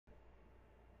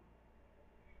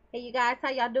Hey you guys,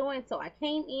 how y'all doing? So I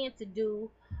came in to do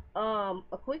a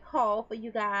quick haul for you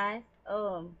guys.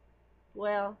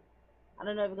 Well, I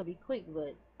don't know if it's gonna be quick,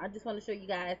 but I just want to show you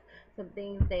guys some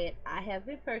things that I have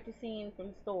been purchasing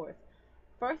from stores.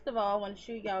 First of all, I want to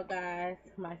show y'all guys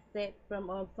my set from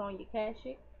Sonia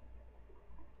Kashuk.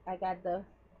 I got the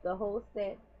whole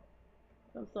set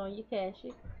from Sonia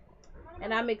Kashuk,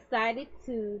 and I'm excited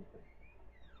to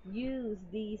use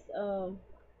these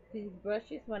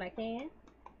brushes when I can.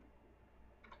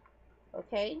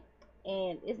 Okay,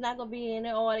 and it's not gonna be in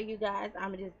order, you guys.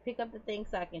 I'm gonna just pick up the things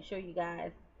so I can show you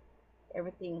guys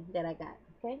everything that I got.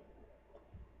 Okay,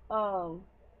 um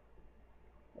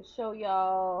let's show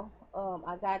y'all.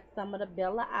 I got some of the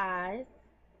Bella eyes,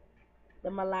 the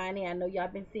Milani. I know y'all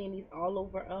been seeing these all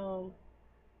over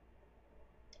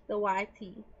the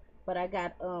YT, but I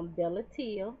got Bella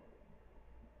Teal.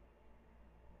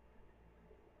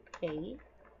 Okay,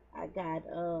 I got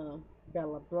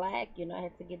Bella Black. You know, I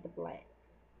had to get the black.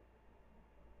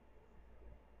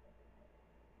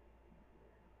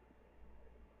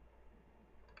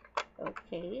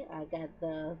 Okay, I got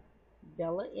the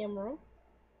Bella Emerald.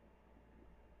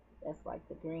 That's like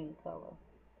the green color.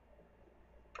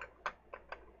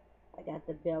 I got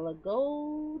the Bella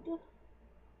Gold.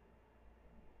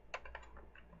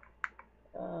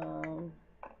 Um,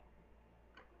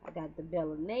 I got the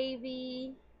Bella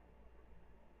Navy.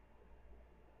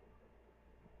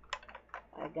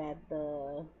 I got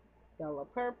the Bella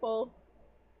Purple.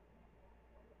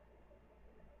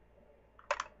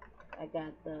 I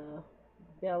got the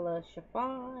Bella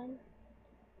Chiffon.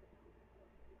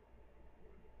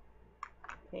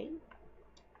 Okay.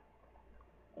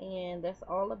 And that's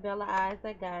all the Bella eyes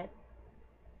I got.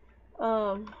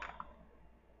 Um,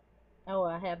 oh,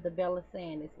 I have the Bella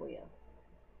Sand as well.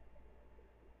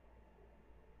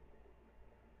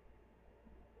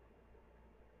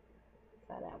 That's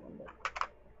how that one looks.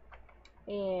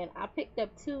 And I picked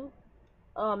up two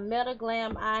Meta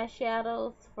Glam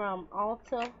eyeshadows from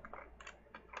Ulta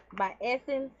by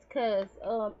Essence, because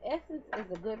Essence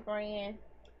is a good brand,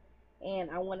 and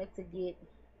I wanted to get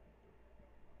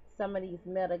some of these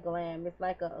Meta Glam. It's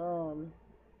like a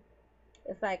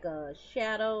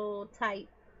shadow type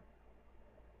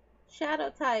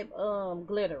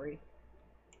glittery.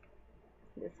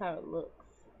 That's how it looks.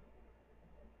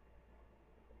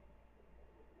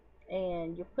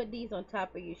 And you put these on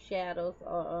top of your shadows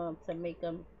or to make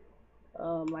them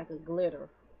like a glitter.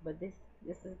 But this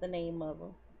is the name of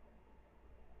them.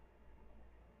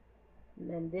 And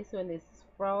then this one is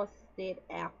Frosted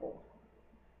Apple.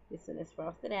 This one is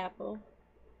Frosted Apple.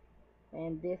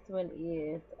 And this one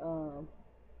is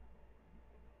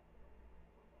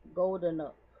Golden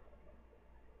Up.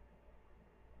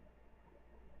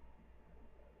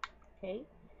 Okay.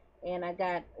 And I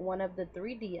got one of the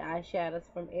 3D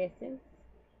eyeshadows from Essence.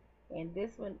 And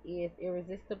this one is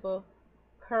Irresistible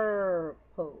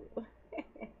Purple.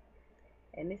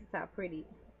 And this is how pretty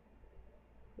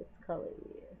this color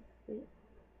is. See?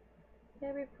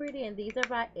 Very pretty. And these are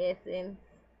by Essence.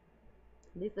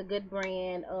 This is a good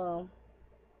brand.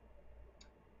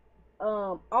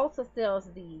 Also sells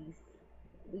these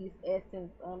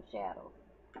Essence shadows.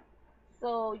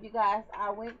 So you guys,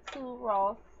 I went to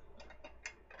Ross.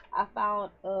 I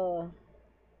found I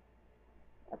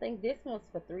think this one's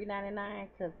for $3.99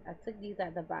 because I took these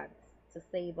out the box to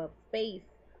save up space.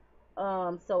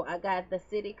 So I got the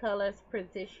City Colors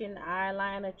Precision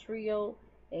Eyeliner Trio.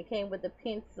 It came with the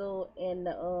pencil and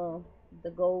the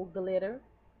gold glitter.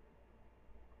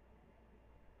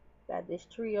 Got this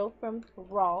trio from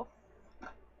Ross.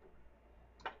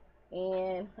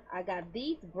 And I got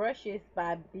these brushes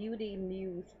by Beauty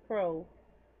Muse Pro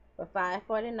for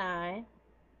 $5.49.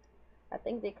 I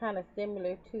think they're kind of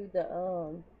similar to the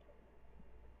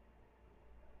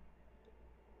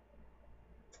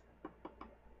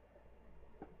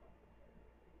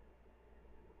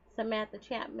Samantha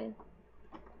Chapman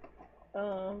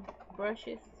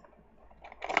brushes.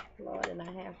 Lord, and I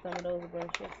have some of those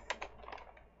brushes.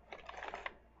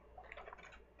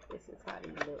 This is how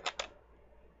they look.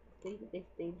 They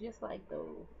just like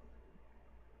those.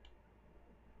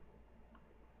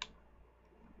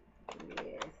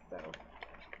 Yes, so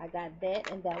I got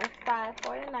that, and that was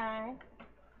 $5.49.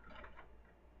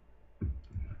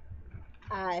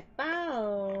 I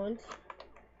found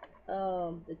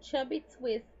the Chubby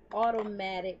Twist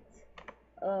Automatic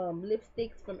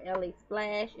lipsticks from LA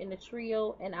Splash in the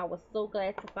trio, and I was so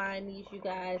glad to find these, you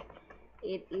guys.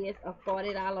 It is a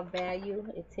 $40 value.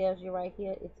 It tells you right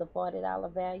here it's a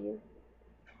 $40 value,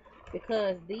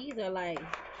 because these are like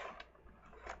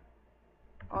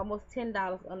almost $10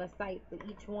 on the site for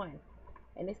each one,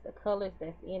 and it's the colors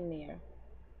that's in there.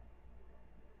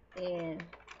 and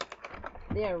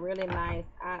they're really nice.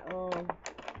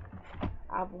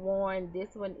 I've worn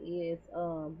this one is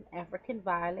African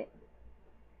Violet,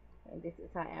 and this is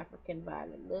how African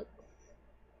Violet looks.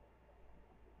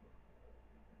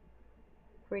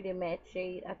 Pretty matte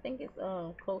shade. I think it's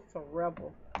close to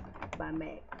Rebel by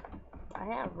MAC. I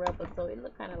have Rebel, so it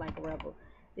look kind of like Rebel.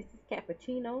 This is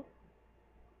Cappuccino,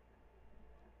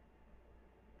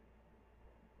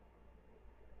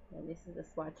 and this is a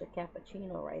swatch of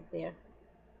Cappuccino right there,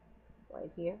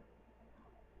 right here.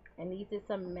 And these are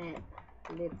some matte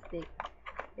lipstick.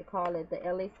 They call it the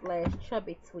LA Slash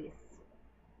Chubby Twist.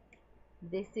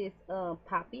 This is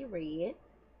Poppy Red.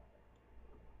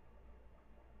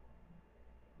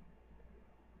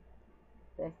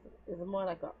 That's it's more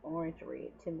like an orange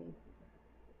red to me.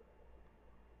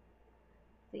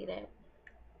 See that?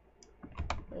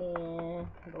 And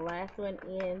the last one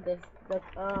in the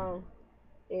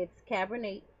it's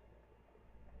Cabernet.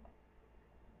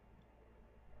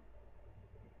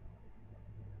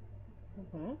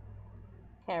 hmm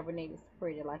Cabernet is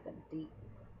pretty, like a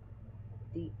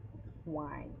deep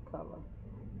wine color.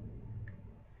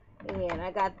 And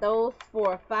I got those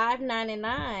for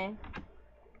 $5.99.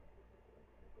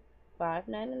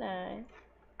 $5.99.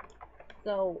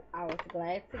 So I was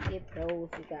glad to get those,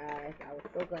 you guys. I was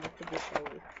so glad to get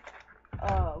those.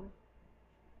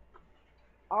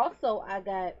 Also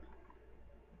I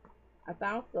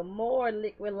found some more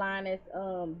liquid liners.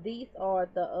 These are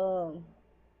the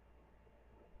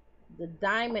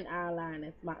diamond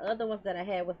eyeliners. My other ones that I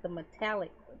had was the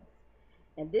metallic ones,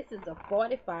 and this is a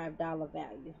 $45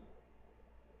 value.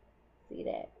 See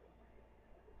that?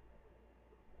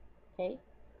 Okay.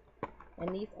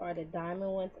 And these are the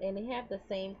diamond ones, and they have the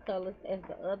same colors as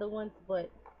the other ones, but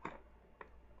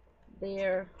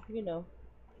they're the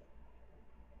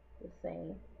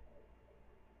same.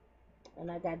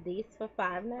 And I got these for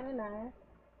 $5.99.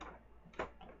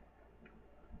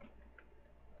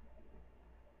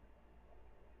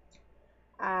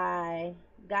 I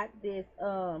got this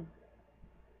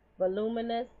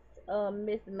voluminous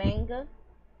Miss Manga,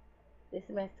 this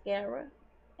mascara,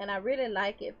 and I really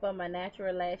like it for my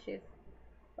natural lashes.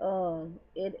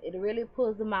 It really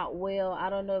pulls them out well.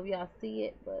 I don't know if y'all see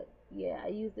it, but yeah, I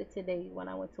used it today when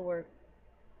I went to work.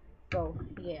 So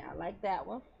yeah, I like that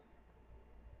one.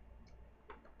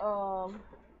 Um,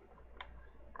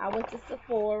 I went to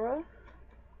Sephora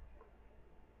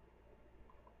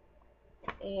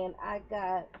and I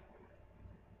got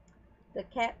the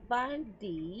Kat Von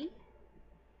D.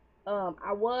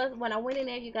 I was when I went in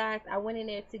there, you guys. I went in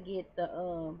there to get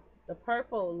the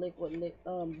purple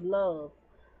love,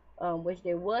 which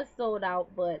they was sold out,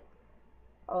 but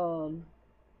um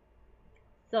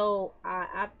so I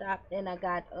opted out and I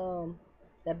got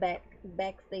the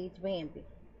backstage Bambi.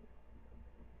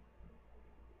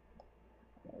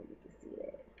 You can see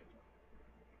that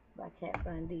by Kat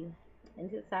Von D. And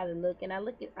just how to look, and I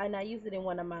use it in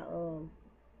one of my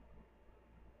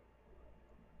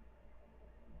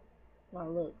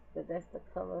looks, but that's the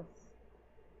color.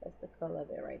 That's the color of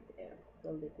it right there,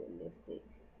 the liquid lipstick,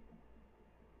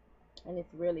 and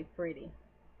it's really pretty.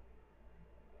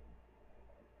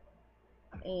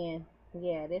 And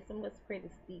yeah, this one was pretty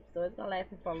steep, so it's gonna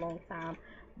last me for a long time.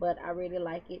 But I really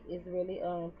like it. It's really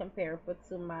comparable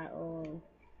to my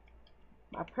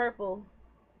purple.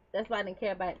 That's why I didn't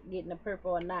care about getting the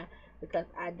purple or not, because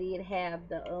I did have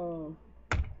the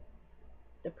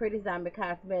Pretty Zombie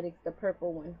Cosmetics, the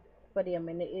purple one for them,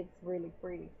 and it's really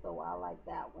pretty. So I like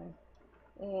that one.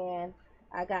 And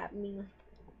I got me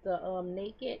the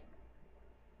Naked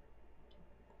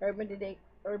Urban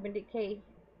Decay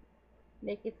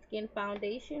Naked Skin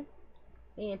Foundation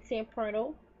in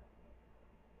 10.0.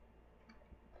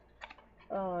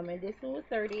 And this one was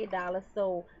 $38.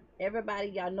 So everybody,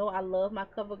 y'all know I love my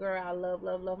CoverGirl. I love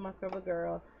my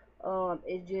CoverGirl.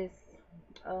 It just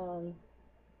um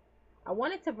I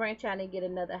wanted to branch out and get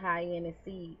another high end and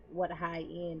see what high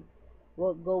end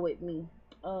will go with me.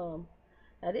 Um,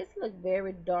 Now this look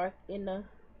very dark in the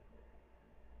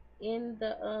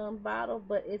bottle,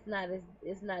 but it's not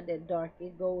that dark.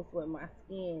 It goes with my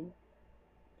skin.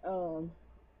 Um,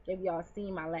 if y'all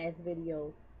seen my last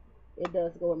video, it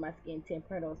does go with my skin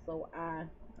 10.0. So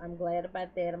I'm glad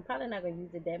about that. I'm probably not gonna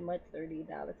use it that much,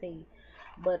 $30. Hey,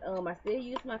 but I still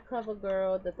use my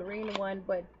CoverGirl, the 3-in-1.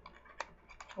 But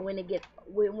when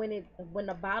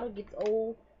the bottle gets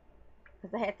old,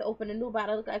 because I had to open a new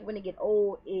bottle. Look like when it get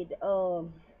old, it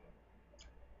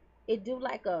do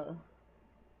like a,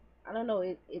 I don't know,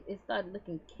 it started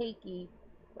looking cakey,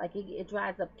 like it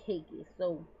dries up cakey.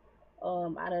 So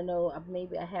I don't know,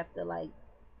 maybe I have to like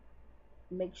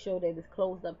make sure that it's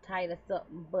closed up tight or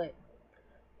something. But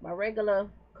My regular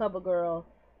CoverGirl,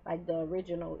 like the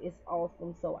original, is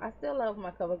awesome. So I still love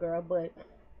my CoverGirl, but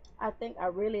I think I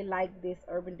really like this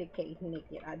Urban Decay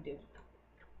Naked. I do.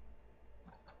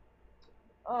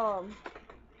 Um,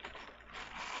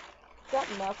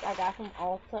 Something else I got from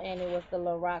Ulta, and it was the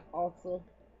Lorac Ulta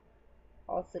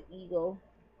Eagle.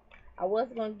 I was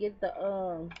gonna get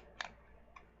the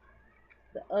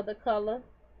other color.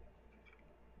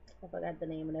 I forgot the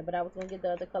name of it, but I was gonna get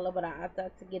the other color, but I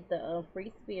opted to get the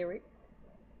Free Spirit,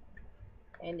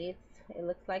 and it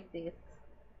looks like this.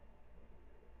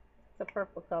 It's a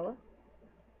purple color,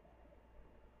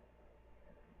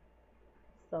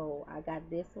 so I got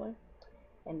this one,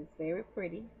 and it's very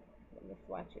pretty. Let me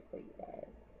swatch it for you guys.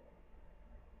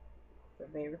 It's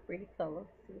a very pretty color.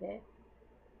 See that?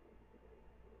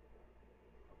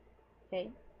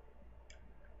 Okay.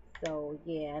 So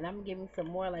yeah, and I'm giving some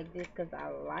more like this because I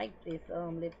like this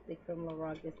lipstick from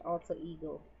Lorac, this Alter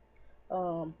Ego.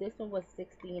 This one was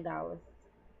 $16,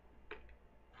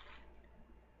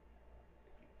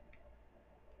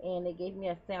 and they gave me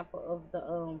a sample of the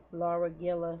Laura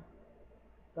Geller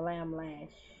Glam Lash.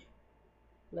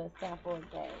 Little sample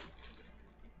of that.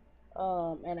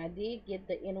 And I did get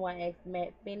the NYX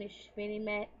Matte Finish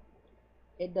Matte.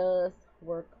 It does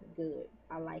work good.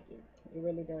 I like it. It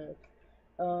really does.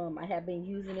 I have been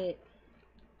using it.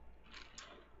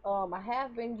 I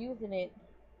have been using it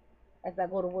as I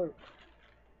go to work,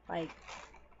 like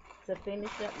to finish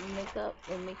up makeup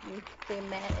and make me stay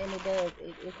matte, and it does.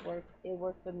 It works. It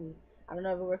works for me. I don't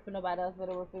know if it works for nobody else, but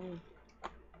it works for me.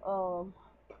 Um,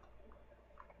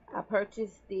 I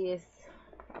purchased this.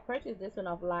 I purchased this one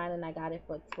offline, and I got it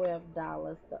for $12.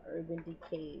 The Urban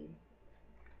Decay.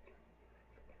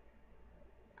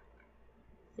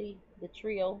 See the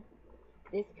trio.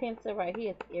 This pencil right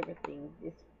here is everything.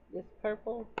 This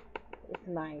purple, it's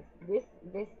nice. This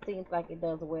seems like it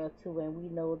does well too, and we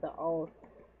know the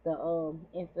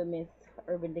infamous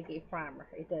Urban Decay primer.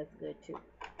 It does good too.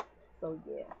 So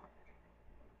yeah.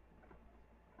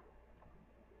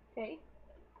 Okay.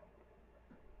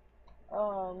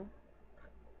 Um,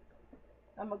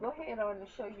 I'm gonna go ahead on and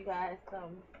show you guys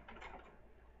some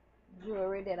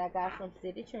jewelry that I got from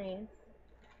City Trends.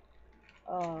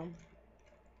 Um,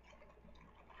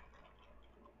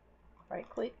 right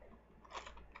quick.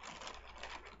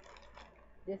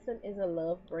 This one is a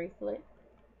love bracelet,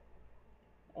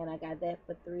 and I got that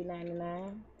for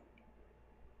 $3.99.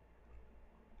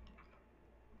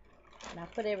 And I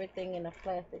put everything in a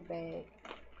plastic bag.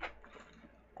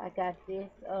 I got this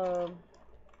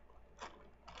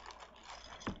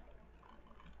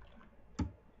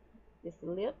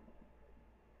lip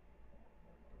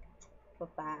for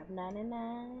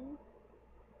 $5.99.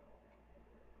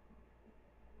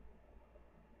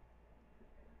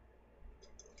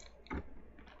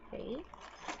 Okay.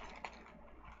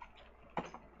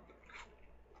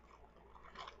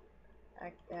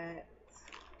 I got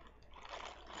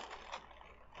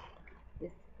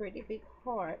this pretty big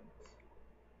heart,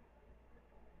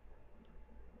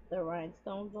 the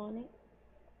rhinestones on it.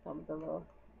 Some of the little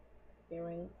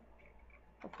earrings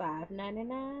for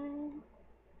 $5.99.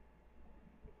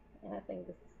 And I think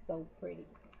this is so pretty.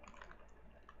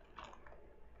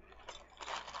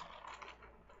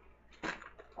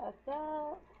 I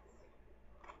got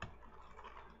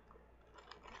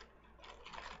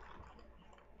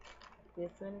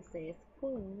this one. It says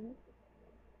Queen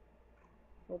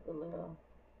with a little,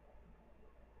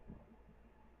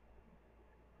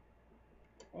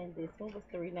 and this one was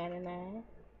 $3.99.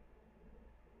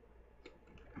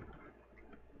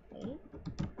 Okay.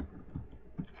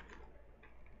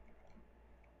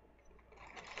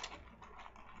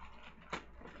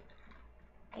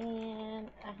 And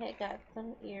I had got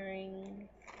some earrings,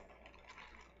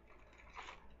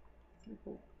 some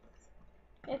hoops.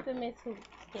 Infamous hoops.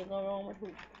 Can't go wrong with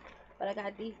hoops. But I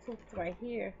got these hoops right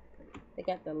here. They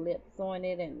got the lips on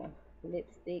it and the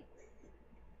lipsticks,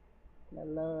 the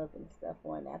love and stuff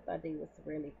on it. I thought they was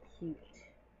really cute.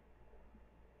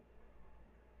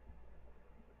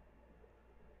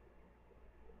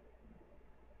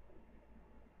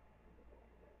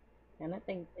 And I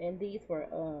think, and these were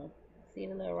see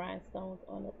the little rhinestones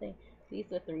on the thing. These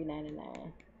were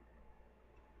 $3.99.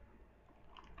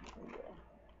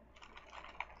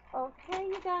 Okay,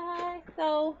 you guys.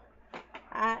 So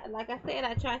like I said,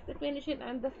 I tried to finish it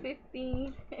under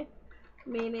 15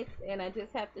 minutes, and I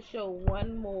just have to show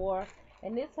one more.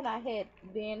 And this one I had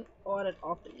been ordered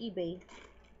off of eBay,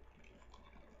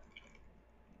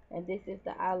 and this is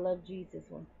the I Love Jesus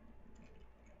one.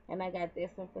 And I got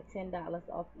this one for $10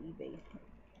 off eBay.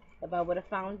 If I would have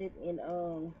found it in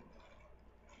and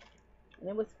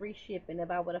it was free shipping.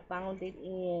 If I would have found it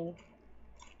in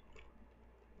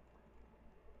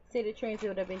City Trends, it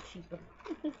would have been cheaper.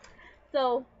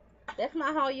 So that's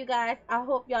my haul, you guys. I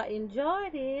hope y'all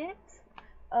enjoyed it.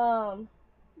 Um,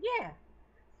 yeah.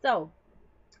 So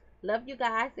love you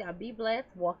guys. Y'all be blessed.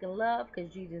 Walk in love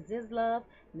because Jesus is love.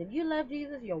 And if you love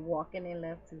Jesus, you're walking in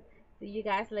love too. See you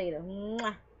guys later.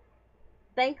 Mwah.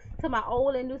 Thanks to my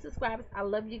old and new subscribers. I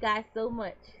love you guys so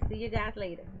much. See you guys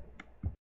later.